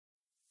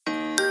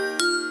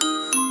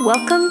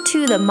Welcome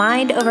to the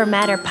Mind Over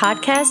Matter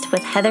podcast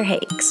with Heather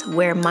Hakes,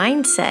 where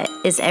mindset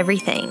is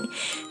everything.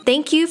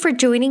 Thank you for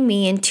joining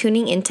me and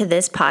tuning into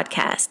this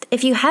podcast.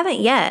 If you haven't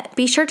yet,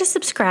 be sure to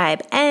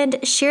subscribe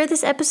and share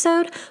this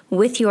episode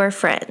with your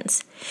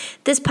friends.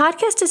 This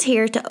podcast is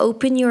here to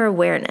open your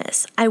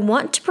awareness. I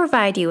want to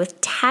provide you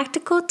with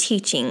tactical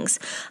teachings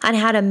on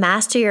how to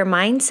master your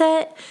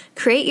mindset,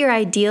 create your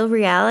ideal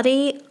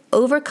reality,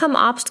 overcome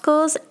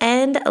obstacles,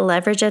 and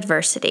leverage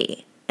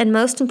adversity. And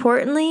most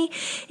importantly,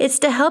 it's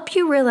to help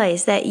you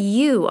realize that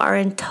you are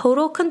in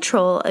total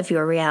control of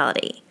your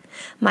reality.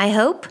 My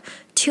hope?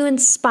 To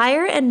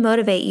inspire and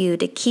motivate you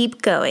to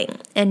keep going.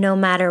 And no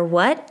matter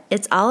what,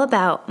 it's all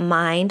about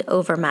mind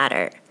over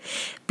matter.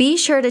 Be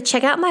sure to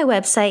check out my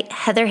website,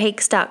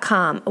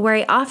 heatherhakes.com, where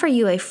I offer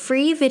you a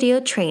free video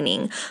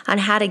training on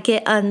how to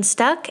get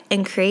unstuck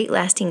and create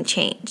lasting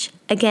change.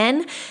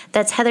 Again,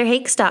 that's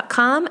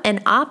heatherhakes.com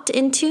and opt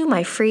into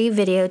my free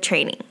video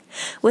training.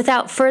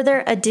 Without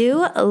further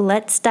ado,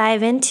 let's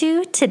dive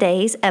into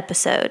today's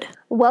episode.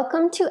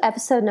 Welcome to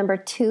episode number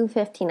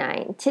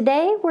 259.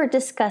 Today we're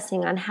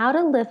discussing on how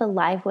to live a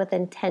life with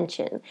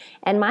intention,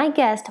 and my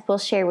guest will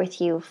share with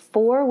you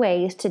 4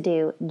 ways to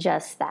do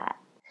just that.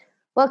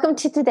 Welcome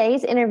to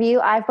today's interview.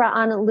 I've brought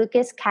on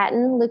Lucas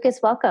Catton.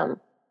 Lucas, welcome.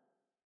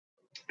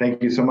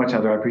 Thank you so much,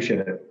 Heather. I appreciate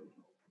it.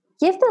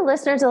 Give the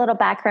listeners a little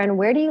background.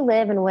 Where do you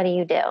live and what do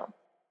you do?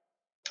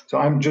 So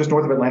I'm just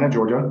north of Atlanta,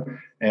 Georgia,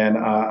 and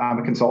I'm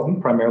a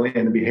consultant primarily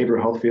in the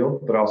behavioral health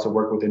field, but I also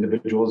work with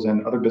individuals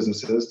and other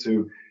businesses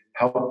to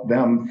help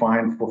them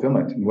find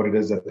fulfillment in what it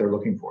is that they're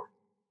looking for.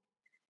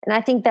 And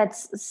I think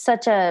that's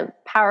such a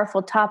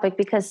powerful topic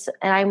because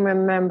I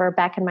remember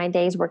back in my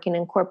days working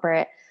in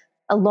corporate,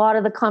 a lot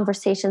of the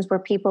conversations were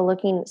people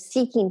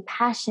seeking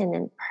passion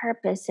and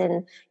purpose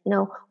and,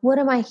 what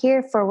am I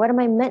here for? What am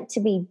I meant to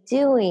be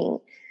doing?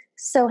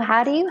 So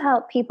how do you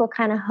help people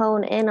kind of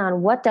hone in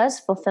on what does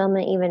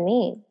fulfillment even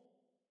mean?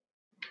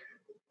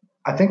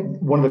 I think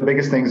one of the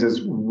biggest things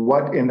is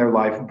what in their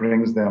life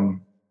brings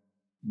them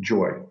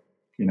joy.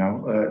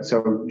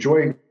 So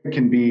joy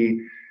can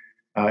be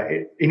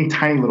any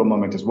tiny little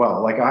moment as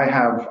well. Like I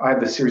have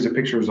this series of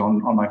pictures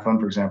on my phone,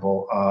 for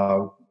example.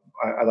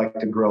 I like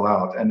to grill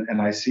out,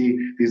 and I see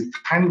these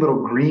tiny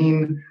little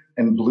green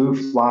and blue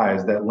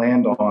flies that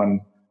land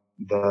on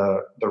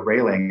the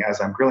railing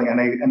as I'm grilling,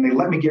 and they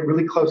let me get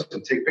really close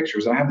and take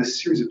pictures. And I have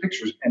this series of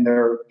pictures, and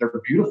they're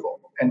beautiful.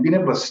 And being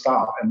able to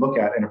stop and look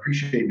at and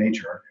appreciate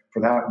nature for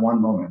that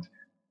one moment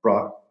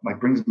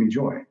brings me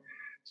joy.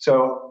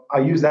 So I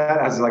use that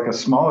as like a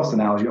smallest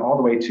analogy, all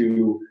the way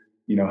to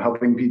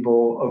helping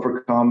people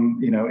overcome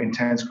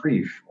intense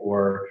grief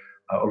or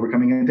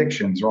overcoming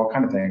addictions or all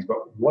kind of things.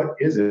 But what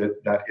is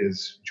it that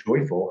is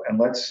joyful? And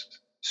let's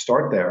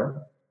start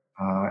there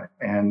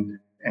and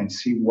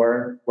see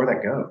where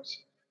that goes.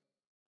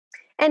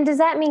 And does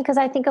that mean, because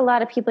I think a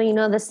lot of people,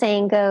 the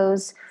saying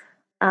goes,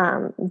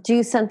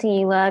 do something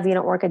you love, you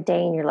don't work a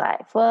day in your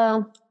life.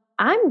 Well,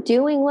 I'm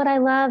doing what I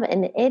love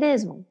and it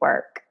is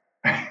work.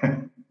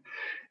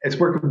 It's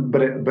work,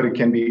 but it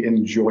can be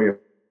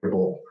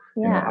enjoyable.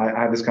 Yeah. I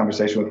have this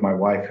conversation with my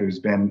wife who's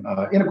been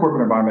in a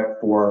corporate environment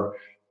for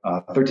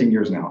 13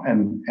 years now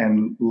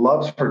and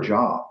loves her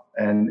job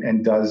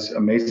and does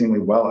amazingly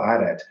well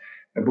at it.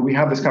 But we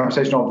have this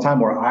conversation all the time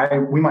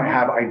where we might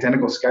have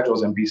identical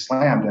schedules and be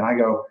slammed. And I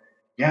go,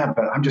 yeah,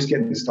 but I'm just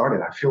getting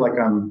started. I feel like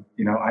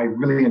I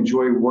really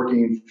enjoy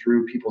working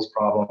through people's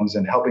problems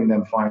and helping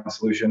them find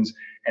solutions.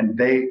 And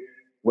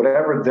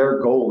whatever their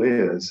goal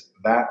is,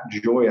 that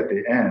joy at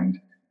the end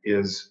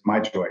is my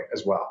joy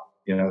as well.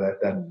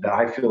 That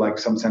I feel like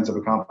some sense of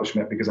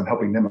accomplishment because I'm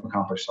helping them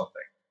accomplish something.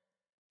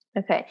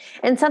 Okay.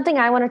 And something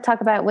I want to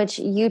talk about, which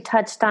you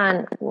touched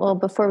on,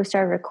 before we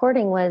started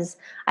recording, was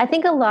I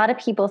think a lot of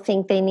people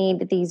think they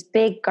need these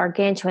big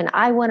gargantuan,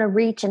 I want to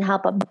reach and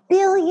help 1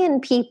 billion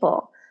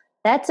people.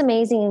 That's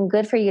amazing and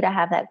good for you to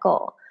have that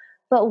goal.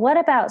 But what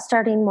about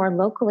starting more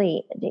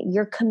locally,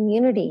 your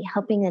community,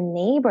 helping a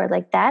neighbor?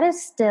 Like that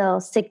is still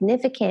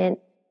significant,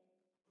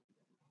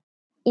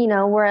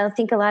 where I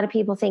think a lot of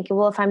people think,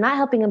 well, if I'm not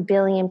helping 1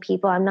 billion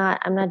people, I'm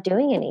not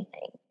doing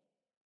anything.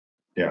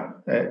 Yeah.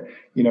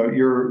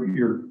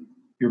 Your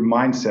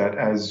mindset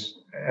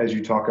as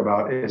you talk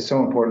about is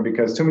so important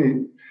because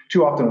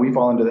too often we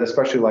fall into,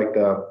 especially like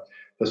the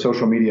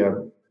social media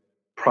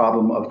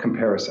problem of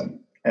comparison.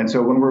 And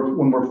so when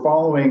we're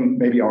following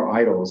maybe our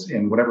idols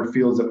in whatever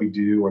fields that we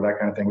do or that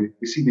kind of thing,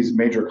 we see these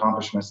major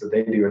accomplishments that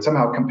they do and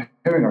somehow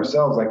comparing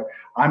ourselves, like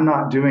I'm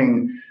not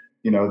doing,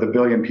 the 1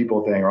 billion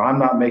people thing, or I'm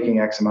not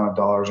making X amount of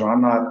dollars, or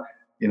I'm not,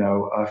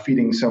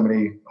 feeding so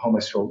many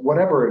homeless people,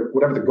 whatever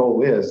the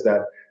goal is,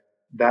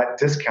 that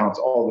discounts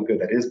all the good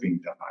that is being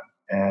done.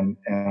 And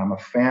I'm a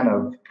fan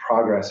of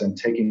progress and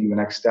taking the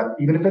next step,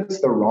 even if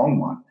it's the wrong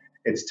one.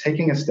 It's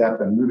taking a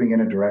step and moving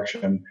in a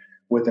direction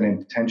with an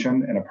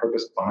intention and a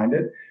purpose behind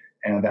it.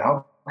 And the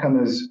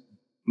outcome is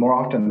more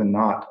often than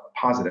not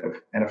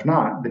positive. And if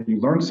not, then you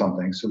learn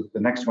something so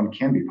the next one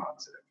can be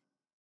positive.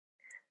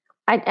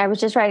 I was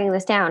just writing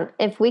this down.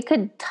 If we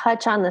could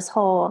touch on this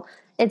whole,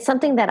 it's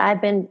something that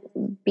I've been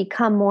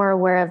become more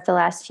aware of the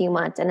last few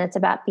months, and it's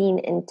about being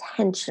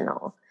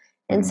intentional.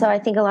 And so Mhm. I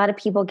think a lot of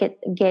people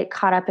get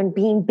caught up in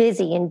being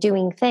busy and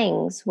doing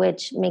things,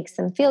 which makes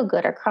them feel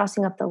good, or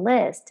crossing up the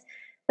list.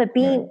 But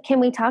Right.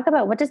 can we talk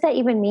about what does that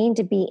even mean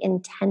to be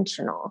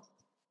intentional?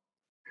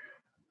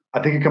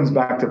 I think it comes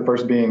back to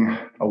first being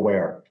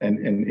aware and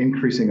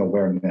increasing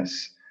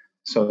awareness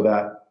so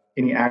that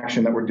any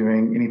action that we're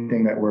doing,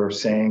 anything that we're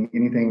saying,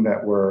 anything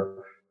that we're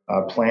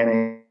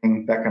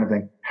planning, that kind of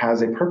thing,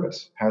 has a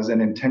purpose, has an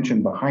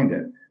intention behind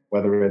it,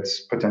 whether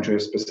it's potentially a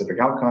specific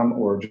outcome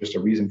or just a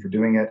reason for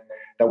doing it,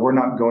 that we're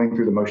not going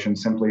through the motion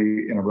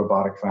simply in a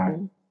robotic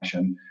Mm.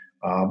 fashion.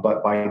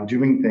 But by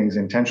doing things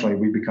intentionally,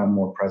 we become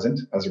more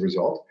present as a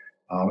result,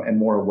 and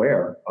more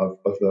aware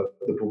of both the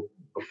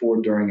before,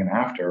 during, and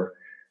after,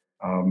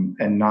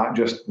 and not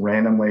just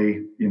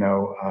randomly,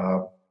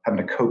 having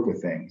to cope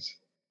with things.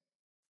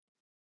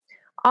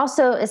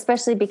 Also,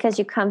 especially because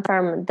you come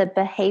from the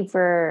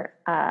behavior,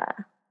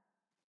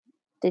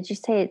 did you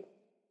say,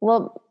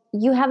 well,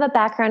 you have a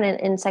background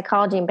in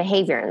psychology and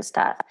behavior and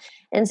stuff.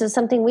 And so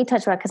something we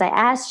touched about, because I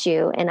asked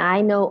you, and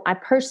I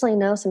personally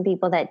know some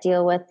people that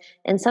deal with,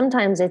 and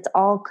sometimes it's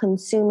all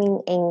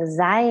consuming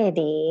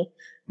anxiety.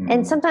 And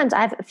Mm-hmm. sometimes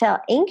I've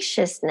felt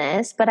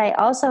anxiousness, but I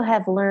also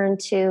have learned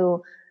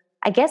to,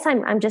 I guess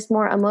I'm just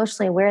more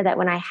emotionally aware that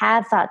when I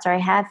have thoughts or I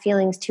have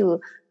feelings, to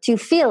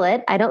feel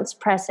it, I don't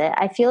suppress it.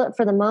 I feel it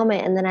for the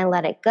moment and then I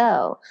let it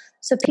go.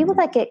 So people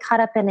Mm-hmm. that get caught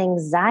up in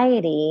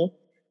anxiety,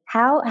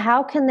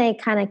 how can they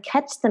kind of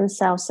catch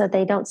themselves so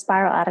they don't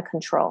spiral out of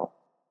control?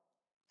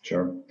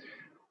 Sure.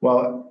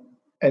 Well,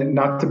 and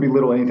not to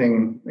belittle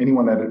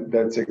anyone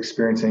that's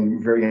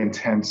experiencing very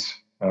intense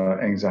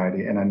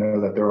anxiety, and I know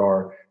that there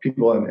are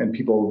people and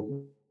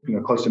people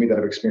close to me that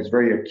have experienced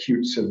very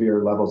acute,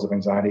 severe levels of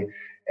anxiety,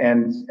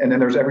 and then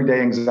there's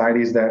everyday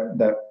anxieties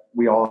that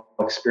we all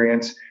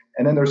experience,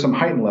 and then there's some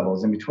heightened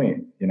levels in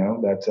between,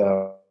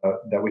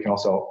 that we can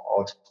also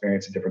all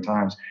experience at different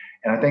times.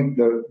 And I think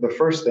the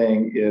first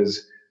thing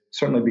is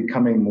certainly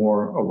becoming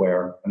more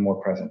aware and more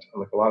present.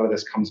 Like, a lot of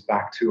this comes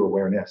back to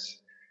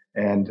awareness.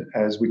 And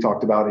as we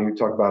talked about, and you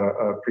talked about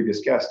a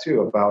previous guest too,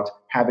 about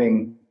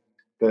having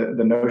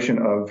the notion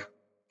of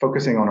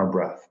focusing on our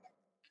breath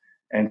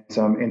and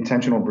some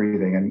intentional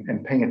breathing,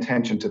 and paying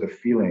attention to the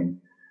feeling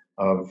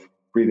of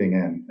breathing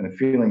in and the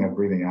feeling of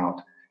breathing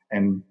out,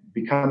 and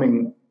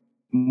becoming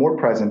more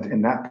present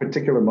in that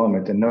particular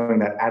moment, and knowing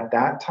that at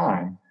that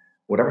time,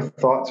 whatever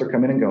thoughts are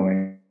coming and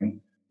going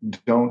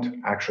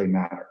don't actually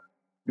matter,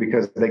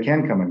 because they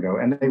can come and go,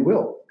 and they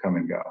will come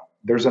and go.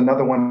 There's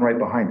another one right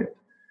behind it.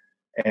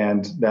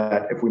 And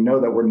that if we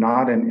know that we're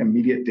not in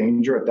immediate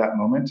danger at that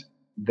moment,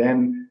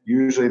 then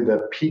usually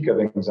the peak of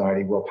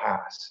anxiety will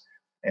pass.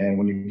 And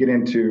when you get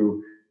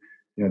into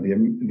the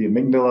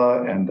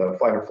amygdala and the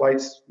fight or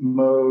flight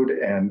mode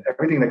and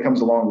everything that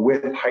comes along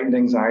with heightened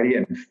anxiety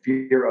and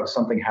fear of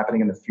something happening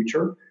in the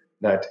future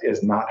that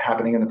is not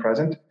happening in the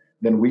present,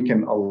 then we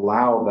can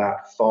allow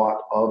that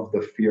thought of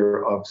the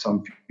fear of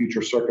some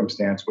future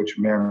circumstance, which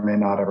may or may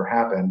not ever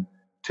happen,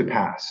 to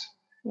pass.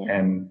 Yeah.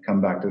 And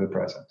come back to the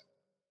present.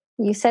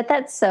 You said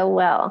that so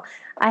well.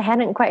 I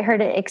hadn't quite heard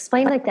it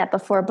explained like that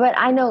before, but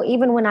I know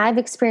even when I've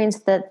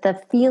experienced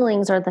the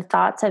feelings or the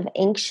thoughts of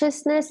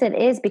anxiousness, it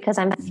is because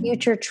I'm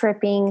future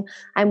tripping.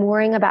 I'm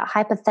worrying about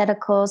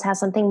hypotheticals, how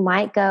something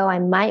might go. I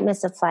might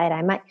miss a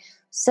flight.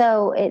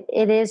 So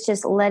it is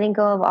just letting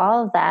go of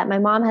all of that. My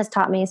mom has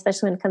taught me,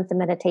 especially when it comes to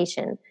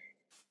meditation,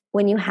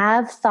 when you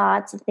have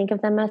thoughts, think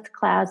of them as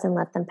clouds and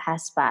let them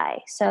pass by.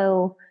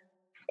 So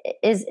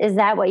is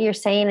that what you're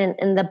saying?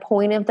 And the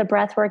point of the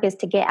breath work is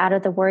to get out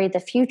of the worry, the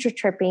future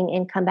tripping,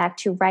 and come back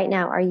to right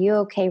now. Are you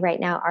okay right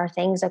now? Are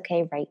things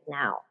okay right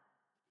now?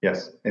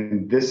 Yes.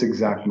 In this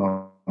exact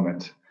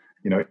moment,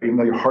 even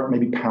though your heart may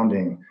be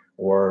pounding,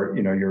 or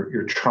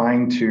you're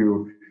trying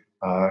to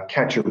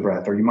catch your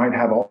breath, or you might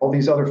have all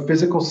these other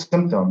physical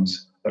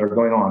symptoms that are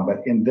going on, but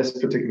in this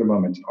particular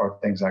moment, are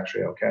things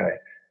actually okay?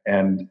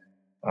 And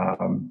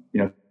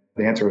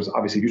the answer is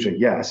obviously usually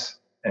yes.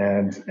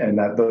 And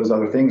that those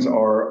other things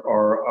are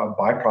a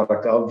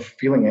byproduct of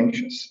feeling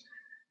anxious.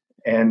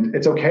 And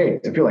it's okay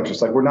to feel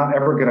anxious. Like, we're not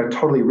ever going to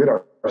totally rid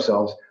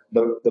ourselves.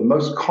 The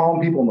most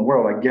calm people in the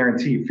world, I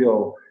guarantee,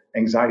 feel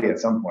anxiety at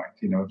some point.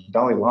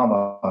 Dalai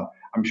Lama,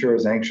 I'm sure,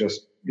 is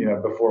anxious,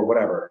 before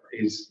whatever.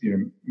 He's,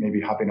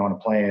 maybe hopping on a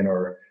plane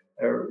or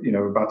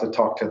about to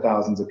talk to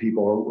thousands of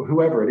people, or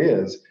whoever it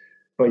is.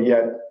 But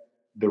yet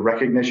the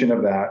recognition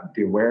of that,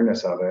 the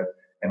awareness of it,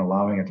 and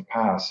allowing it to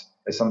pass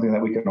is something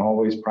that we can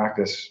always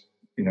practice,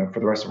 for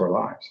the rest of our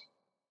lives.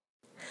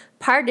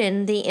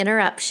 Pardon the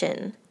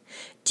interruption.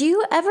 Do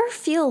you ever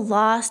feel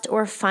lost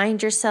or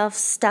find yourself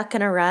stuck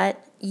in a rut?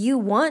 You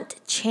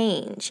want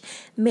change.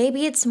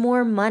 Maybe it's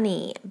more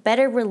money,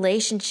 better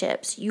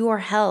relationships, your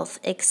health,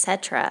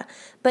 etc.,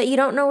 but you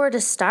don't know where to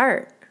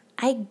start.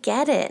 I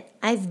get it.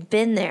 I've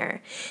been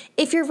there.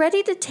 If you're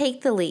ready to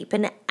take the leap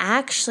and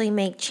actually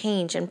make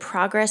change and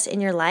progress in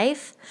your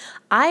life,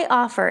 I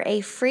offer a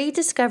free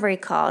discovery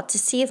call to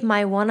see if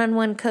my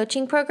one-on-one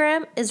coaching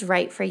program is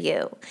right for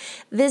you.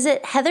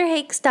 Visit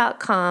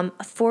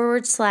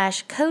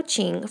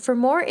heatherhakes.com/coaching for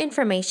more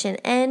information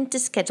and to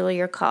schedule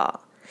your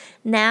call.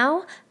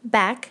 Now,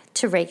 back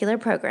to regular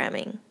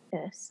programming.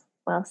 Yes,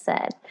 well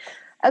said.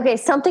 Okay,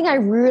 something I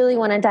really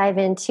want to dive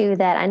into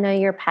that I know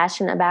you're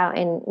passionate about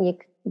and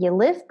you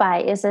live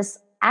by is this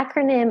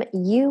acronym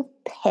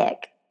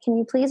UPIC. Can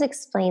you please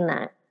explain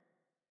that?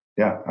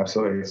 Yeah,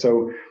 absolutely.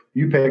 So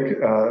UPIC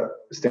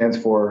stands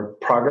for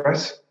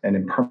progress and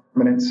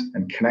impermanence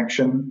and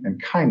connection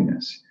and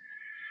kindness.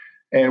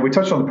 And we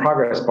touched on the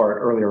progress part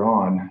earlier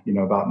on,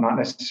 about not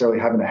necessarily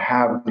having to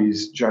have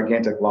these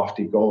gigantic,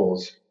 lofty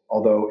goals,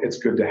 although it's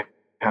good to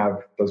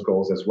have those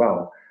goals as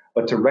well,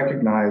 but to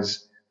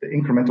recognize the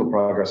incremental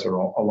progress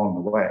along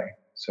the way.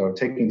 So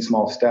taking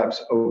small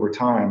steps over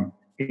time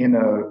in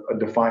a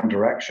defined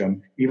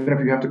direction, even if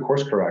you have to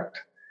course correct,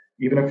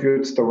 even if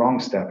it's the wrong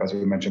step, as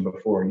we mentioned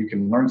before, you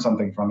can learn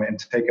something from it and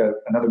take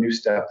another new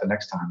step the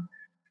next time.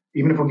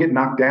 Even if we get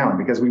knocked down,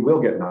 because we will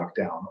get knocked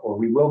down, or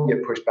we will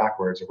get pushed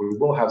backwards, or we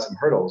will have some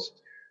hurdles,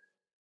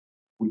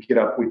 we get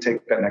up, we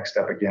take that next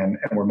step again,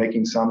 and we're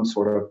making some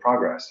sort of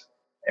progress.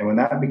 And when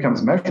that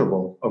becomes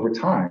measurable over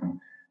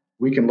time,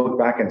 we can look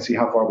back and see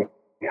how far we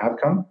have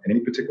come in any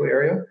particular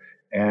area,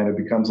 and it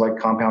becomes like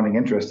compounding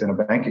interest in a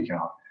bank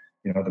account.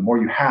 The more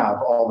you have,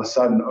 all of a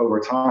sudden over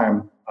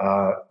time,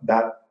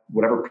 that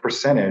whatever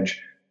percentage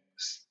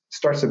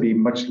starts to be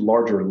much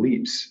larger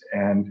leaps,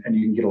 and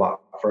you can get a lot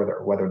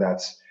further, whether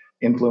that's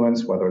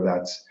influence, whether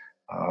that's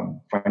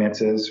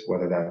finances,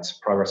 whether that's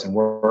progress in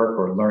work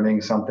or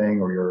learning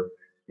something, or your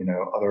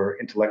other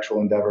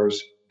intellectual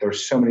endeavors.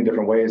 There's so many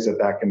different ways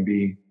that can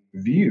be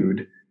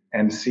viewed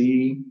and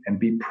see and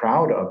be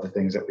proud of the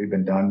things that we've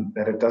been done,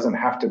 that it doesn't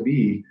have to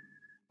be,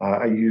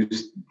 I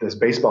use this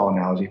baseball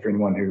analogy for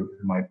anyone who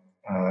might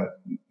know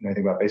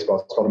anything about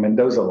baseball. It's called a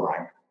Mendoza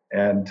line.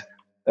 And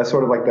that's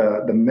sort of like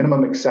the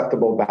minimum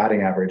acceptable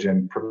batting average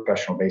in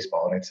professional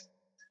baseball. And it's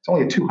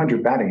only a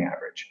 200 batting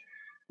average.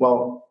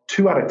 Well,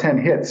 2 out of 10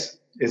 hits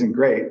isn't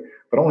great,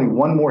 but only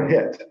one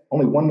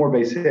more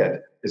base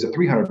hit is a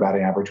 300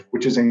 batting average,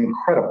 which is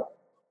incredible.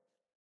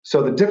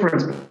 So the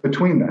difference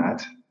between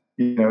that,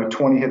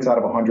 20 hits out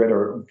of 100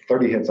 or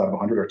 30 hits out of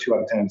 100 or 2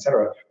 out of 10, et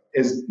cetera,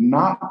 is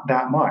not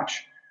that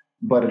much,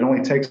 but it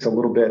only takes a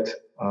little bit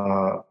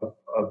of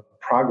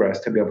progress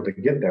to be able to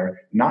get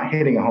there. Not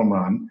hitting a home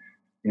run,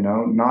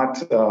 not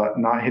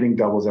hitting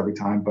doubles every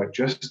time, but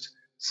just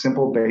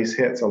simple base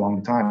hits along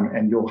the time,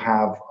 and you'll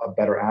have a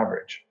better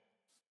average.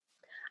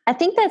 I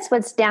think that's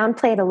what's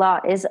downplayed a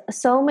lot is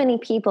so many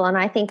people, and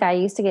I think I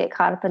used to get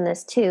caught up in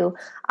this too.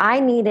 I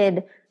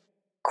needed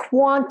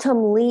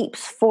quantum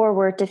leaps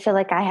forward to feel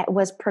like I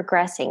was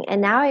progressing.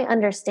 And now I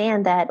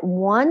understand that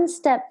one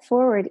step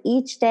forward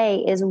each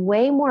day is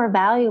way more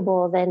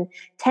valuable than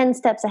 10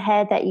 steps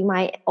ahead that you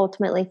might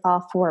ultimately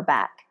fall 4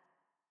 back.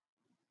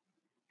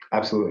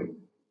 Absolutely.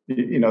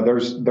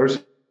 There's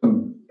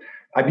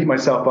I beat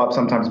myself up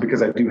sometimes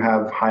because I do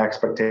have high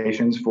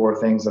expectations for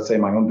things, let's say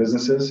my own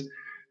businesses.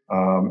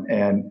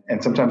 And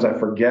sometimes I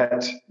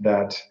forget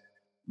that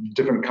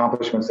different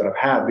accomplishments that I've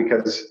had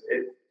because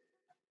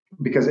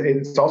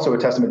it's also a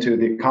testament to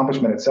the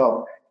accomplishment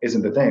itself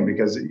isn't the thing,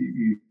 because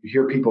you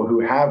hear people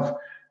who have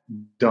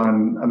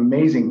done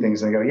amazing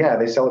things and go, yeah,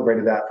 they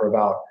celebrated that for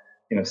about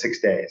 6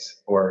 days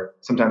or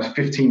sometimes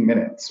 15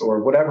 minutes or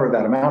whatever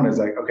that amount is.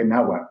 Like, okay,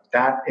 now what?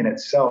 That in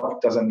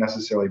itself doesn't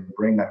necessarily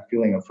bring that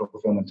feeling of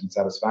fulfillment and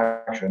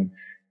satisfaction.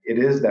 It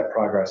is that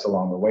progress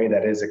along the way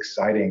that is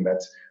exciting.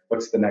 That's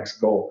what's the next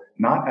goal.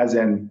 Not as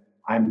in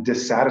I'm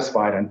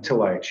dissatisfied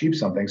until I achieve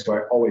something, so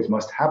I always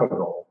must have a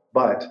goal.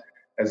 But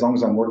as long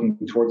as I'm working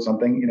towards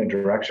something in a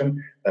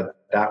direction,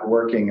 that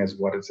working is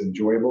what is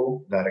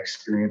enjoyable, that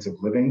experience of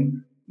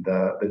living,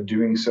 the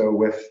doing so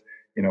with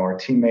our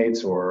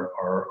teammates or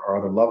our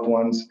other loved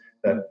ones,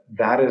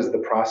 that is the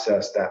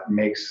process that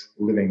makes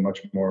living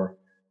much more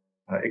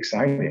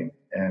exciting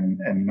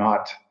and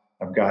not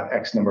I've got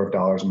X number of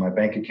dollars in my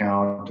bank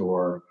account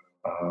or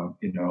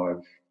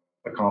I've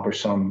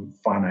accomplished some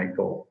finite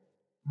goal.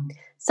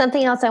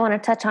 Something else I want to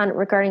touch on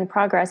regarding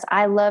progress.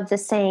 I love the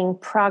saying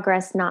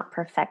progress, not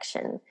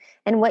perfection.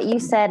 And what you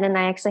said, and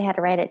I actually had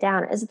to write it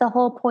down, is the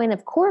whole point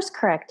of course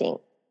correcting.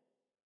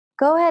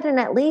 Go ahead and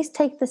at least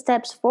take the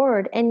steps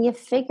forward and you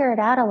figure it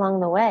out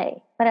along the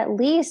way, but at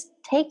least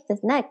take the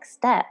next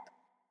step.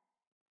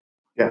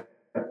 Yeah,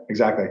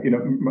 exactly.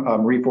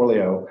 Marie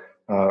Forleo,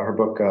 her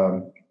book,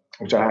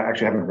 which I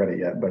actually haven't read it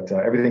yet, but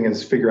Everything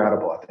is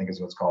Figure-outable, I think is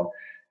what it's called.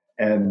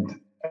 And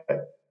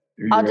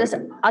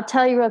I'll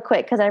tell you real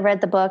quick, because I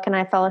read the book and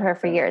I followed her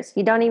for years.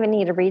 You don't even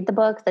need to read the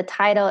book. The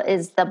title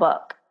is the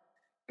book.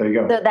 There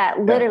you go. So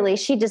that literally,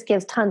 she just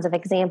gives tons of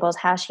examples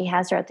how she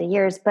has throughout the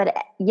years. But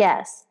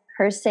yes,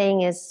 her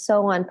saying is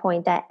so on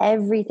point that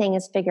everything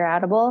is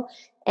figure-outable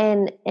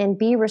and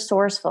be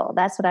resourceful.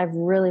 That's what I've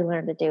really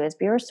learned to do, is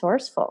be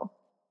resourceful.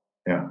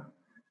 Yeah.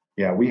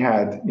 Yeah, we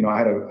had, I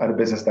had a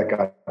business that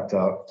got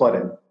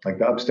flooded, like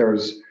the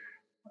upstairs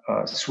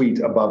suite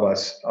above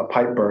us, a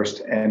pipe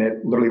burst, and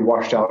it literally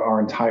washed out our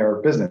entire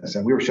business.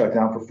 And we were shut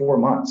down for 4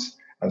 months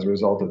as a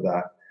result of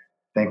that.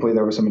 Thankfully,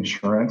 there was some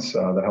insurance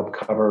that helped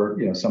cover,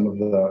 some of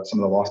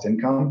the lost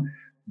income.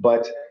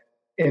 But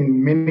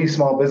in many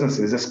small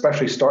businesses,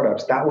 especially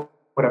startups, that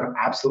would have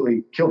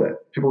absolutely killed it.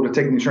 People would have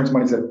taken the insurance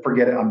money and said,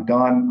 "Forget it, I'm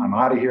done, I'm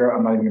out of here.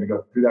 I'm not even going to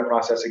go through that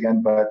process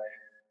again." But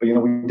we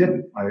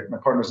didn't. My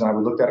partners and I,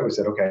 we looked at it. We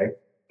said, "Okay,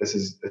 this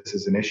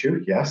is an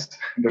issue. Yes,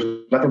 there's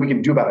nothing we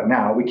can do about it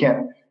now. We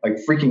can't, like,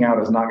 freaking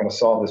out is not going to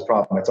solve this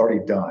problem. It's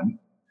already done.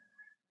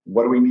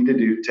 What do we need to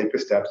do to take the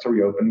steps to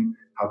reopen?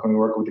 How can we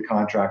work with the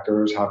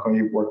contractors? How can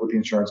we work with the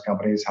insurance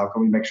companies? How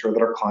can we make sure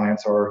that our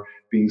clients are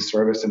being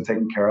serviced and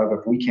taken care of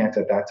if we can't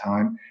at that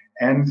time?"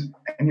 And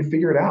you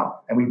figure it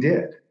out, and we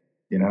did.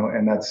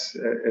 And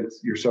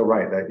you're so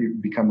right that you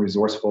become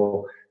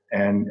resourceful,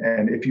 and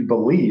if you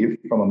believe,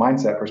 from a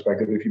mindset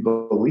perspective, if you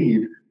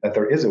believe that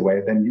there is a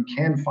way, then you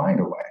can find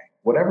a way,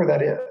 whatever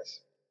that is.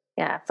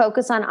 Yeah.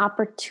 Focus on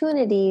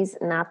opportunities,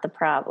 not the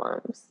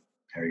problems.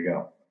 There you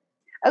go.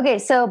 Okay.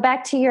 So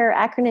back to your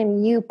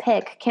acronym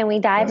UPIC. Can we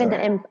dive That's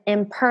into right.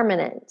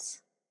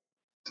 impermanence?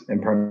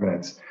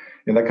 Impermanence.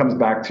 That comes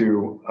back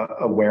to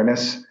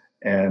awareness.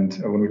 And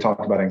when we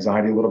talked about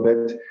anxiety a little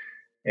bit,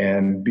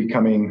 and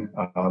becoming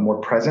more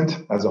present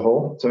as a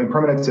whole. So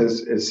impermanence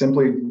is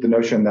simply the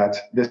notion that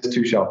this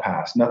too shall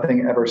pass.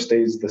 Nothing ever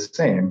stays the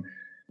same.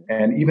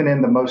 And even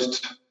in the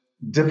most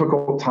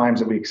difficult times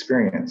that we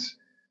experience,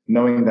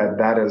 knowing that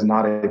that is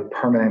not a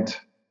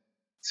permanent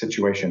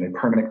situation, a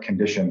permanent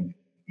condition,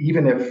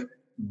 even if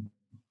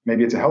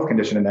maybe it's a health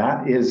condition and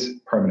that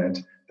is permanent,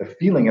 the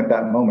feeling at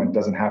that moment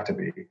doesn't have to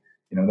be.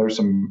 There's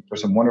some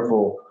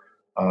wonderful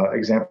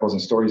examples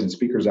and stories and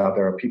speakers out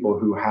there of people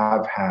who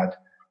have had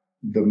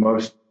the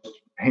most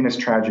heinous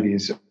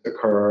tragedies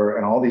occur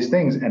and all these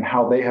things, and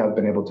how they have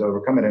been able to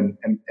overcome it.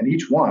 And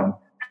each one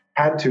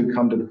had to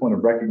come to the point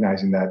of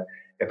recognizing that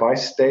if I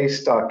stay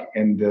stuck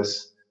in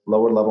this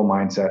lower level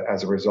mindset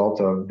as a result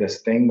of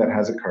this thing that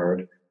has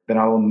occurred, then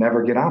I will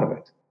never get out of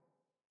it.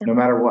 No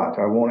matter what,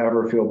 I won't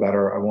ever feel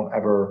better. I won't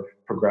ever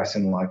progress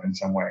in life in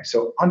some way.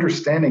 So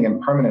understanding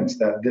impermanence,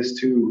 that this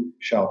too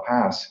shall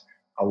pass,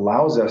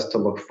 allows us to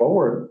look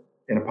forward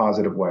in a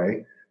positive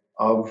way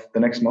of the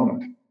next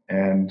moment.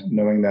 And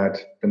knowing that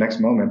the next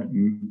moment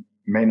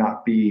may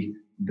not be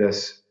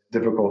this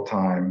difficult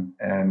time,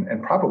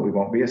 and probably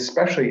won't be,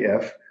 especially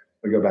if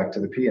we go back to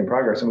the P in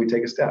progress and we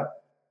take a step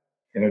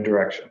in a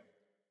direction.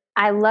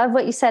 I love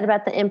what you said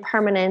about the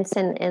impermanence,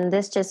 and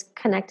this just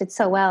connected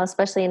so well,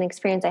 especially an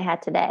experience I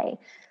had today.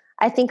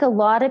 I think a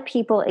lot of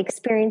people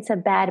experience a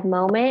bad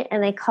moment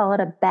and they call it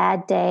a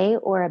bad day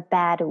or a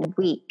bad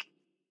week.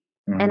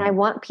 Mm-hmm. And I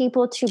want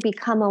people to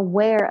become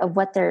aware of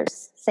what they're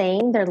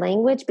saying, their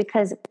language,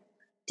 because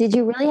did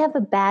you really have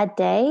a bad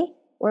day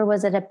or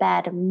was it a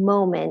bad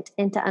moment?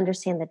 And to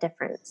understand the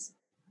difference.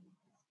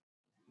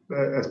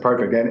 That's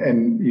perfect.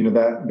 And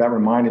that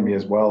reminded me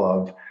as well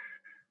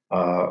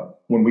of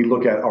when we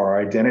look at our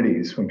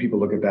identities, when people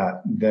look at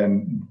that,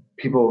 then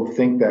people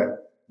think that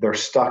they're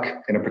stuck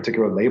in a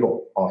particular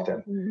label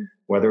often,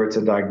 whether it's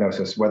a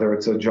diagnosis, whether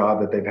it's a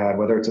job that they've had,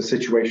 whether it's a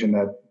situation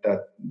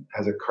that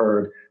has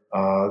occurred,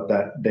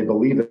 that they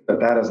believe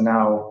that is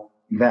now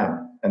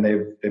them. And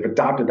they've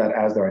adopted that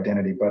as their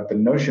identity. But the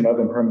notion of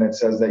impermanence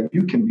says that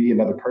you can be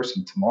another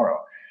person tomorrow.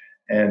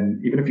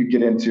 And even if you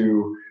get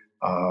into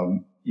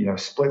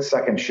split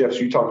second shifts,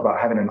 you talked about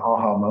having an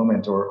aha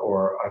moment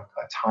or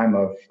a time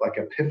of like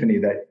epiphany,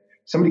 that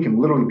somebody can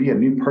literally be a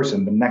new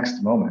person the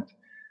next moment.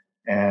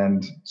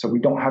 And so we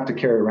don't have to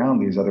carry around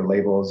these other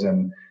labels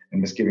and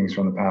misgivings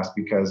from the past,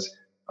 because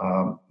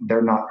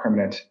they're not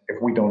permanent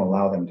if we don't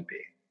allow them to be.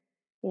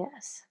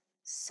 Yes.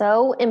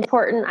 So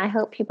important. I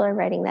hope people are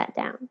writing that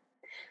down.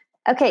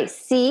 Okay.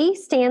 C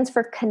stands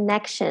for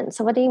connection.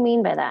 So what do you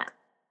mean by that?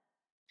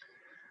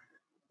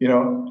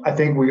 I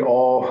think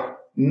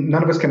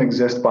none of us can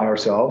exist by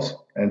ourselves.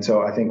 And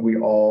so I think we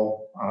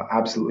all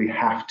absolutely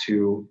have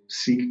to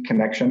seek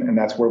connection. And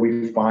that's where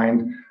we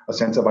find a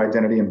sense of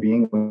identity and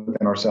being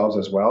within ourselves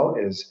as well,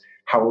 is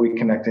how are we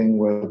connecting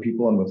with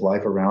people and with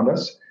life around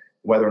us,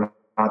 whether or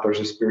not there's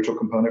a spiritual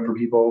component for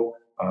people,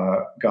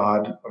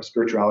 God or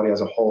spirituality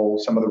as a whole,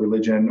 some other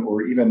religion,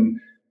 or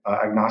even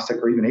agnostic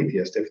or even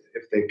atheist, if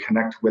they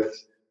connect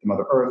with the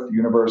Mother Earth, the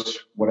universe,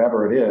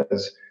 whatever it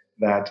is,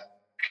 that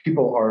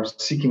people are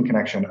seeking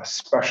connection,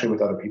 especially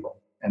with other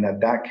people. And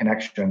that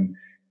connection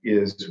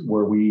is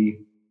where we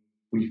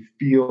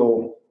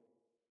feel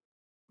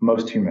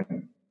most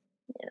human,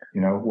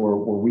 where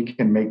we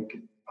can make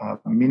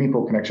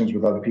meaningful connections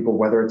with other people,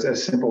 whether it's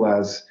as simple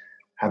as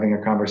having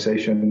a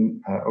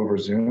conversation over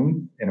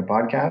Zoom in a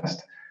podcast,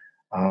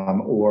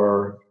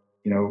 or,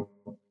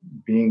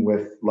 being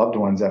with loved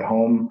ones at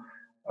home.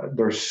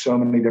 There's so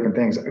many different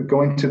things.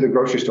 Going to the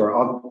grocery store,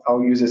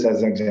 I'll use this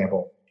as an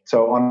example.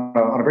 So on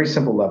a very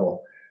simple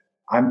level,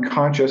 I'm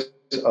conscious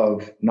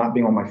of not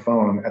being on my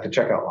phone at the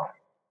checkout line,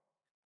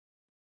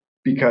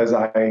 because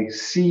I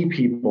see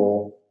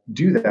people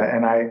do that.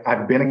 And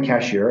I've been a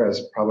cashier,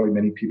 as probably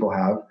many people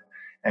have,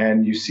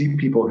 and you see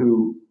people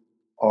who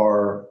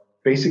are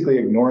basically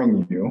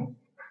ignoring you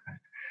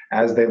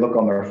as they look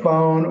on their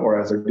phone or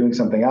as they're doing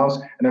something else,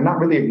 and they're not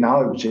really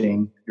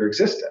acknowledging your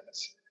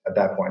existence at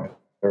that point.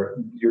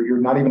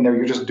 You're not even there.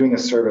 You're just doing a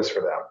service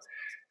for them.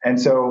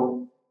 And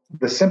so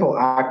the simple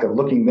act of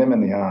looking them in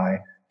the eye,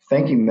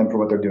 thanking them for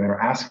what they're doing, or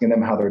asking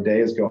them how their day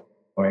is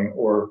going,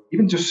 or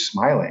even just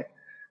smiling,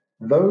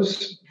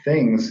 those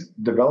things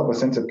develop a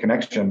sense of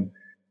connection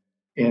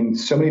in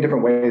so many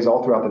different ways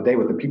all throughout the day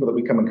with the people that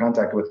we come in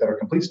contact with that are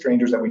complete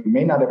strangers that we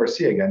may not ever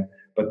see again,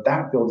 but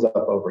that builds up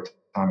over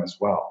time as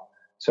well.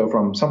 So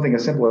from something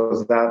as simple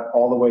as that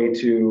all the way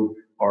to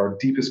our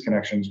deepest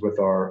connections with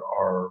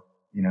our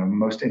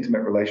most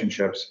intimate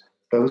relationships,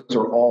 those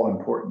are all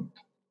important.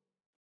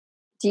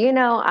 Do you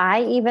know,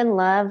 I even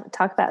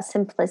talk about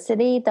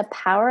simplicity, the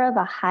power of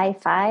a high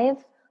five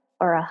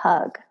or a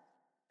hug.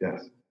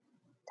 Yes.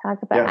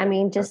 Talk about, I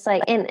mean, just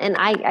like, and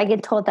I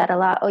get told that a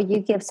lot. Oh, you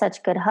give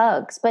such good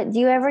hugs. But do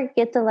you ever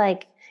get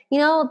the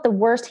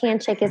worst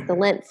handshake is the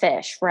limp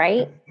fish,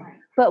 right?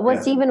 But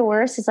what's even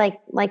worse is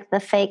like the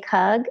fake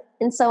hug.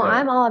 And so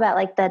I'm all about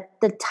like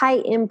the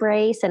tight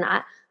embrace and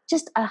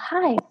just a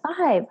high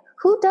five.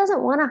 Who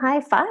doesn't want a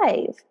high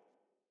five?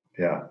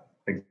 Yeah,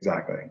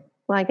 exactly.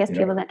 Well, I guess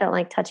people that don't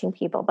like touching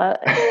people,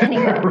 but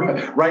anyway.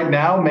 right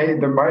now,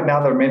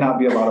 there may not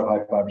be a lot of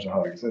high fives or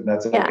hugs, and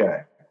that's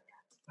okay.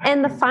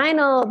 And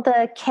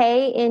the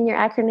K in your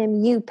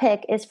acronym you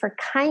pick is for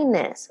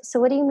kindness. So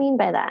what do you mean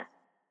by that?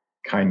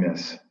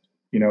 Kindness.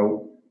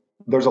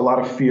 There's a lot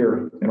of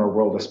fear in our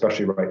world,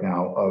 especially right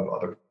now, of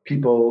other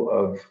people,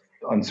 of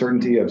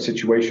uncertainty, of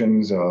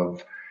situations,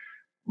 of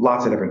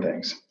lots of different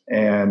things.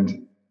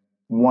 And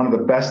one of the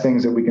best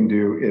things that we can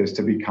do is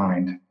to be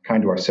kind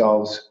to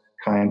ourselves,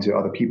 kind to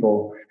other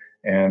people,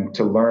 and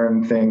to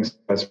learn things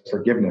as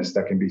forgiveness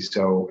that can be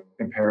so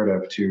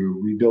imperative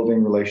to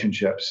rebuilding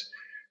relationships,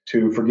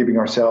 to forgiving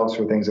ourselves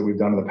for things that we've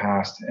done in the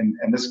past. And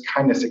this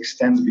kindness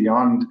extends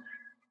beyond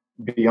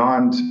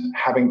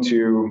having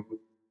to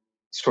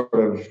sort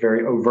of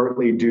very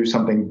overtly do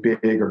something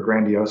big or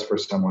grandiose for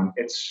someone.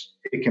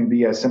 It can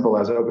be as simple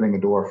as opening the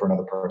door for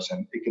another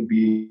person. It can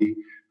be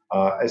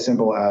as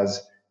simple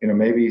as,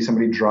 maybe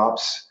somebody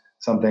drops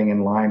something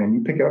in line and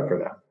you pick it up for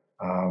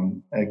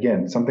them.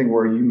 Again, something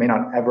where you may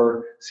not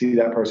ever see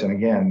that person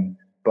again,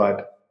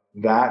 but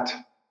that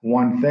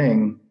one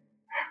thing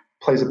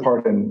plays a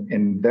part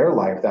in their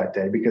life that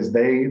day because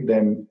they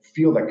then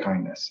feel that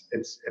kindness.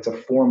 It's a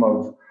form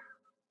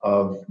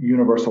of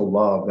universal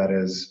love that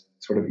is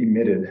sort of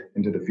emitted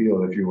into the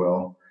field, if you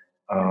will,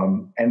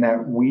 and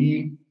that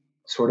we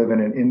sort of in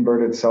an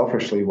inverted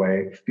selfishly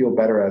way feel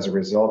better as a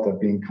result of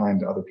being kind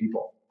to other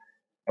people.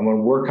 And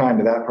when we're kind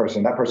to that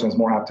person is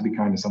more apt to be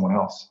kind to someone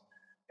else.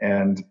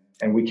 And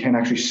we can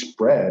actually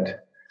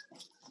spread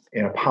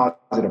in a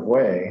positive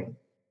way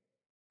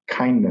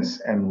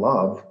kindness and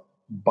love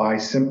by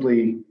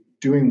simply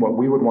doing what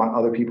we would want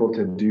other people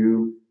to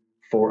do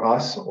for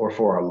us or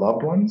for our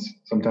loved ones.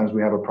 Sometimes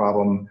we have a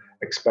problem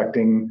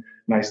expecting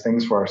nice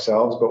things for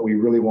ourselves, but we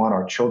really want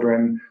our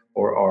children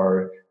or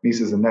our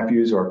nieces and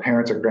nephews or our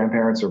parents or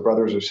grandparents or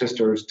brothers or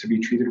sisters to be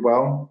treated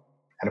well.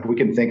 And if we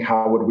can think,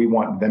 how would we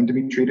want them to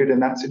be treated in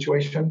that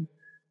situation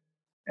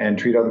and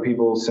treat other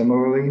people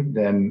similarly,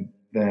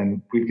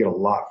 then we'd get a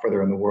lot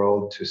further in the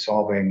world to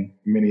solving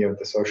many of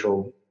the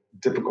social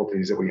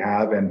difficulties that we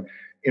have and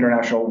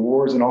international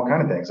wars and all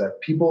kinds of things.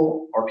 That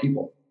people are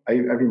people. I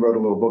even wrote a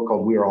little book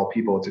called We Are All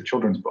People. It's a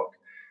children's book.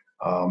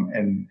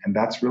 And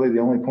that's really the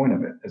only point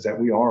of it, is that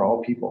we are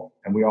all people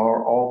and we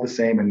are all the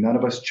same, and none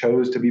of us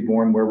chose to be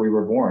born where we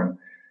were born,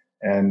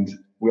 and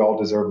we all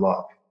deserve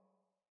love.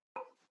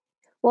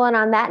 Well, and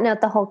on that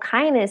note, the whole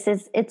kindness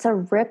it's a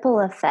ripple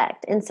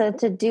effect. And so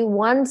to do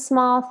one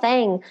small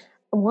thing,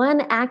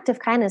 one act of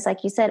kindness,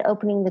 like you said,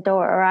 opening the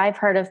door, or I've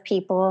heard of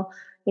people,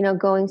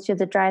 going through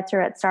the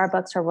drive-thru at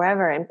Starbucks or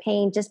wherever and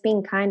just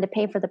being kind to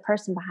pay for the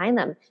person behind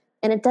them.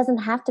 And it doesn't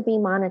have to be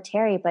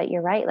monetary, but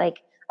you're right. Like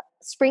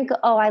sprinkle.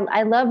 Oh,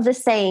 I love the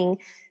saying,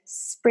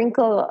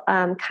 sprinkle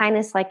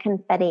kindness like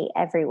confetti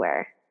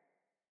everywhere.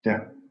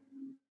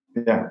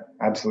 Yeah,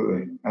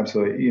 absolutely.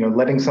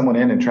 Letting someone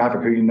in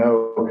traffic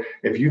who,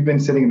 if you've been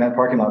sitting in that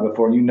parking lot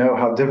before, and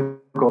how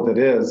difficult it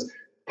is,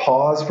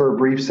 pause for a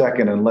brief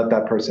second and let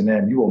that person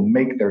in. You will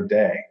make their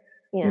day.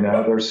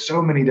 Yeah. There's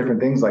so many different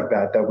things like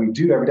that we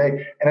do every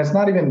day, and it's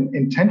not even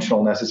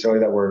intentional necessarily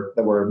that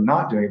we're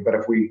not doing it. But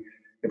if we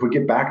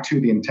get back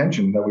to the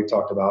intention that we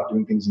talked about,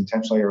 doing things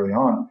intentionally early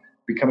on,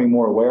 becoming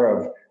more aware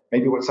of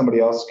maybe what somebody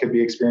else could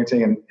be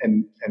experiencing,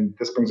 and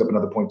this brings up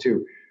another point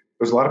too.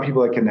 There's a lot of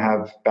people that can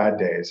have bad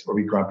days or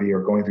be grumpy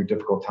or going through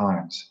difficult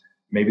times.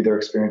 Maybe they're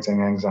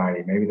experiencing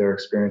anxiety. Maybe they're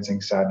experiencing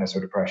sadness or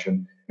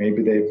depression.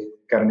 Maybe they've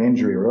got an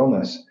injury or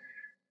illness.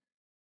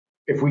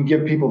 If we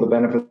give people the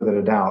benefit of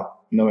the doubt,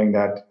 knowing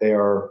that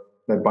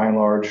that by and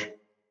large,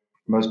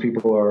 most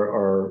people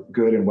are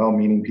good and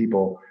well-meaning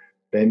people,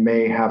 they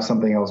may have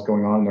something else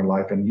going on in their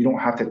life, and you don't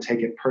have to take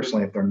it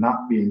personally if they're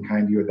not being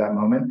kind to you at that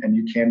moment, and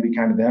you can be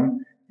kind to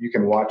them. you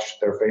can watch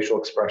their facial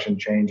expression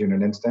change in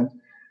an instant,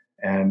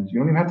 and you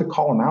don't even have to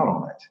call them out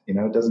on it.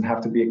 It doesn't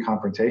have to be a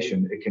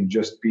confrontation. It can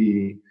just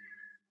be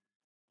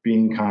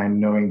being kind,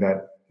 knowing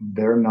that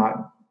they're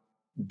not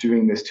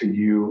doing this to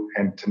you,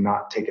 and to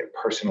not take it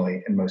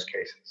personally in most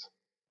cases.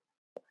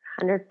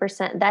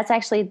 100%. That's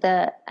actually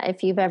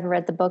if you've ever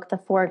read the book, The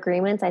 4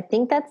 Agreements, I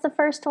think that's the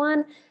first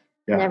one.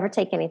 Yeah. Never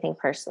take anything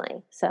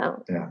personally.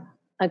 So yeah.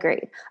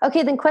 Agreed.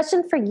 Okay, then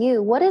question for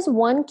you. What is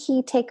one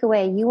key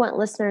takeaway you want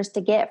listeners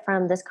to get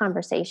from this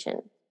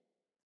conversation?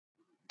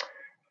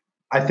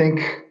 I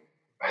think,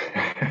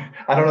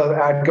 I don't know,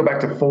 I'd go back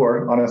to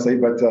 4, honestly,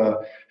 but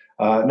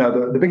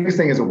no, the biggest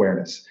thing is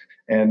awareness.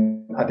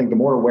 And I think the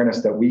more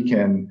awareness that we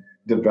can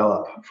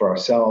develop for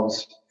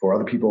ourselves, for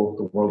other people,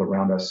 the world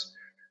around us,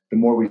 the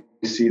more we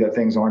see that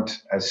things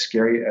aren't as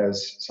scary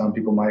as some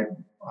people might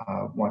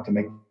want to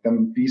make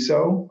them be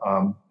so,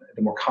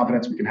 the more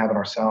confidence we can have in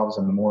ourselves,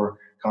 and the more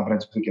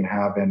confidence we can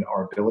have in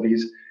our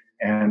abilities,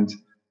 and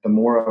the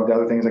more of the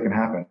other things that can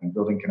happen,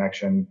 building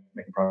connection,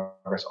 making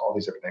progress, all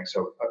these different things.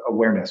 So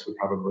awareness would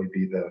probably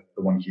be the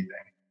one key thing.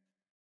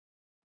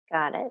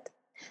 Got it.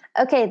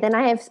 Okay, then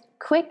I have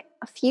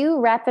a few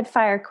rapid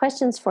fire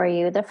questions for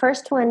you. The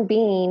first one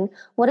being,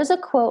 what is a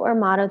quote or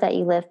motto that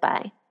you live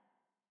by?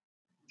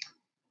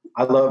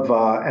 I love,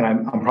 and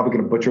I'm probably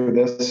going to butcher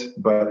this,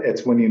 but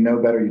it's when you know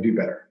better, you do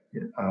better.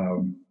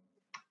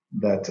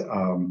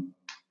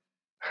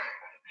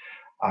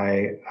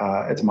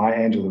 It's Maya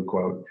Angelou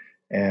quote,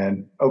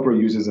 and Oprah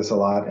uses this a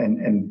lot,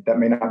 and that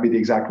may not be the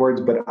exact words,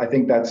 but I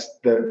think that's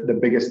the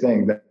biggest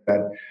thing,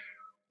 that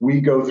we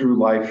go through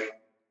life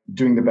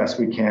doing the best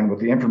we can with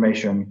the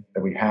information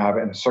that we have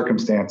and the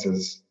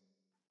circumstances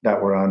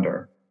that we're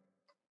under.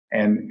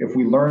 And if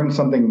we learn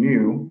something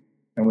new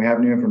and we have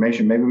new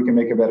information, maybe we can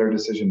make a better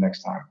decision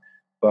next time.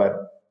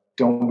 But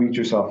don't beat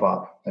yourself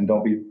up, and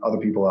don't beat other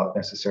people up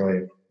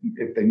necessarily.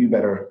 If they knew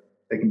better,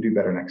 they can do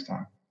better next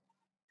time.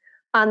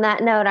 On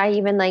that note, I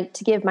even like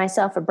to give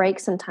myself a break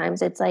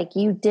sometimes. It's like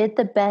you did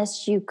the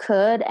best you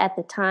could at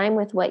the time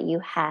with what you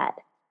had.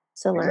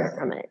 So learn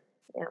from it.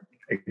 Yeah.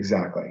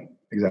 Exactly.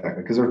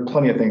 Because there are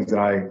plenty of things that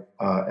I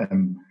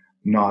am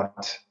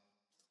not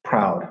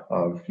proud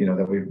of,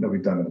 that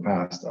we've done in the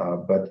past.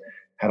 But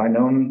had I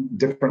known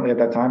differently at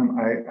that time,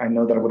 I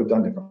know that I would have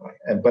done differently.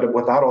 But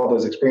without all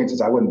those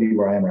experiences, I wouldn't be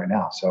where I am right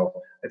now. So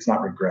it's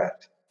not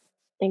regret.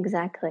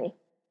 Exactly.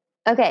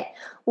 Okay.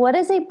 What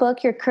is a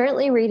book you're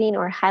currently reading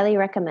or highly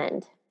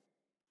recommend?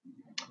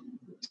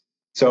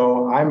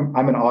 So I'm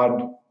an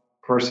odd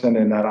person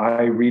in that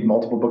I read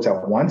multiple books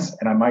at once,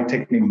 and it might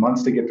take me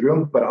months to get through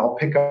them, but I'll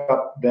pick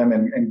up them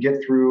and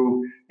get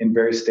through in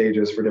various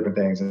stages for different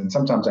things. And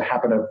sometimes I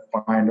happen to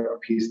find a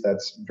piece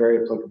that's very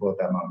applicable at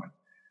that moment.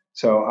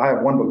 So I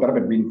have one book that I've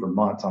been reading for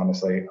months,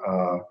 honestly,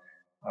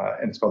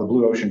 and it's called The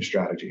Blue Ocean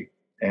Strategy.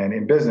 And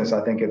in business,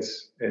 I think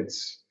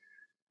it's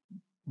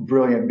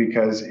brilliant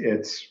because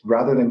it's,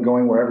 rather than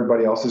going where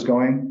everybody else is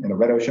going in the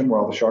red ocean where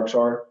all the sharks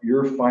are,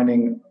 you're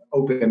finding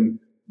open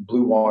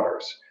blue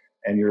waters,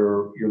 and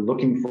you're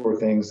looking for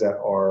things that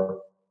are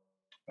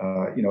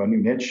a new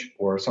niche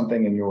or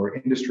something in your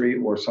industry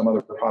or some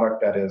other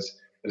product that is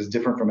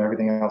different from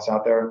everything else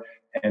out there,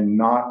 and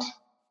not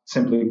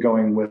simply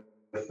going with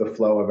the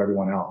flow of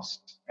everyone else.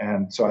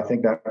 And so I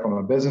think that from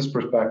a business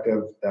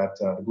perspective, that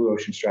the Blue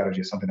Ocean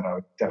Strategy is something that I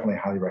would definitely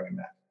highly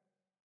recommend.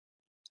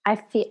 I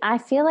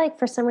feel like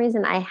for some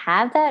reason I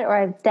have that, or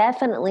I've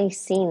definitely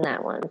seen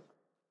that one.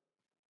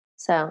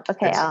 So,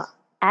 okay, I'll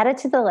add it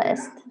to the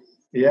list.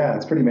 Yeah,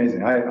 it's pretty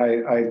amazing.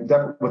 I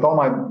with all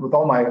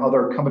my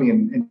other company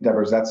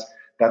endeavors, that's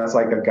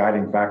like a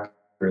guiding factor.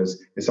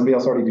 Is somebody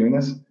else already doing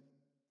this?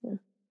 Yeah.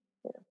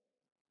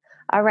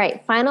 All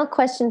right. Final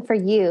question for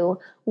you.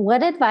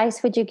 What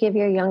advice would you give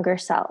your younger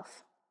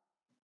self?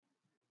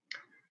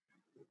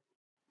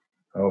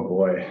 Oh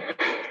boy.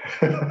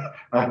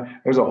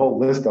 There's a whole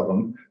list of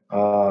them.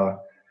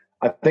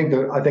 I think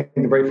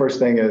the very first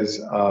thing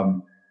is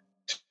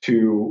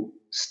to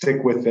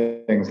stick with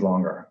things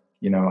longer.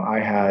 I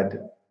had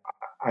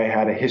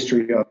a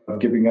history of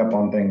giving up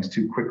on things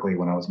too quickly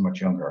when I was much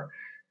younger,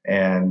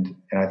 and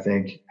I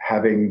think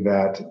having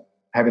that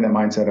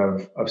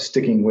mindset of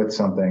sticking with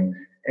something,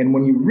 and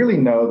when you really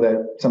know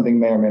that something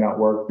may or may not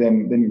work,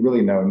 then you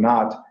really know,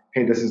 not,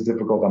 hey, this is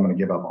difficult, I'm going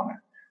to give up on it.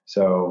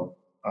 So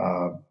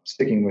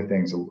sticking with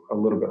things a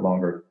little bit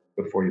longer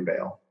before you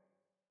bail.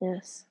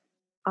 Yes.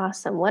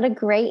 Awesome. What a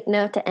great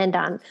note to end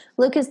on.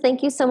 Lucas,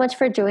 thank you so much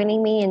for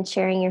joining me and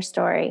sharing your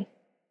story.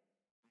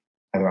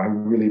 I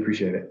really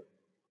appreciate it.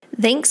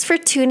 Thanks for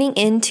tuning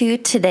into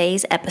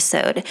today's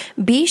episode.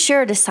 Be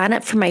sure to sign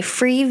up for my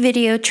free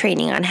video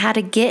training on how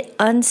to get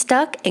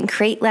unstuck and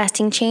create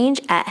lasting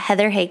change at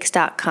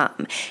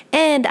heatherhakes.com.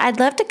 And I'd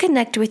love to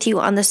connect with you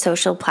on the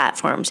social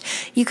platforms.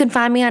 You can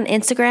find me on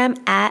Instagram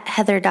at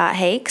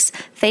heather.hakes,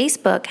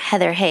 Facebook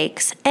Heather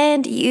Hakes,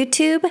 and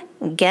YouTube,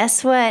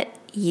 guess what?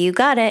 You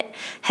got it,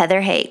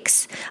 Heather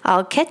Hakes.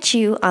 I'll catch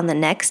you on the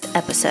next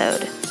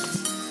episode.